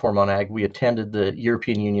Collaboration Platform on Ag, we attended the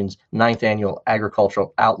European Union's 9th Annual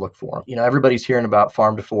Agricultural Outlook Forum. You know, everybody's hearing about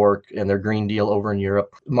Farm to Fork and their Green Deal over in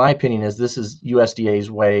Europe. My opinion is this is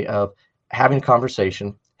USDA's way of having a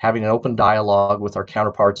conversation, having an open dialogue with our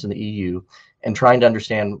counterparts in the EU, and trying to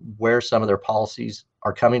understand where some of their policies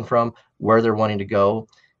are coming from, where they're wanting to go,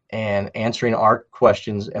 and answering our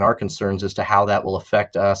questions and our concerns as to how that will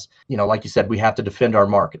affect us. You know, like you said, we have to defend our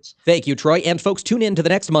markets. Thank you, Troy. And folks, tune in to the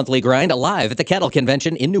next Monthly Grind live at the Cattle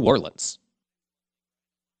Convention in New Orleans.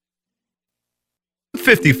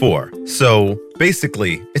 54. So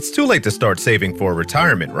basically, it's too late to start saving for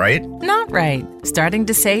retirement, right? Not right. Starting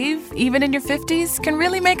to save, even in your 50s, can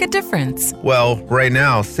really make a difference. Well, right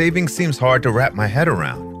now, saving seems hard to wrap my head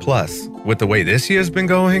around. Plus, with the way this year's been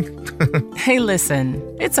going... Hey, listen,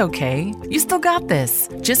 it's okay. You still got this.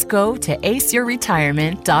 Just go to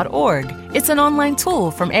aceyourretirement.org. It's an online tool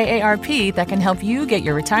from AARP that can help you get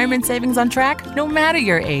your retirement savings on track no matter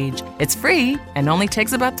your age. It's free and only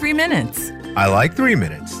takes about 3 minutes. I like 3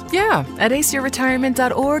 minutes. Yeah, at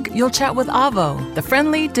aceyourretirement.org, you'll chat with Avo, the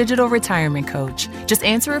friendly digital retirement coach. Just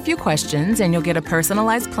answer a few questions and you'll get a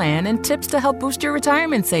personalized plan and tips to help boost your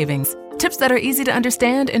retirement savings. Tips that are easy to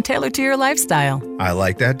understand and tailored to your lifestyle. I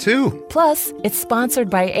like that too. Plus, it's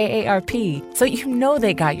sponsored by AARP, so you know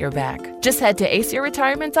they got your back. Just head to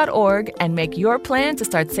aceyourretirement.org and make your plan to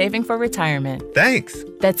start saving for retirement. Thanks.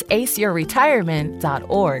 That's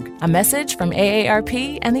aceyourretirement.org. A message from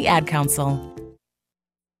AARP and the Ad Council.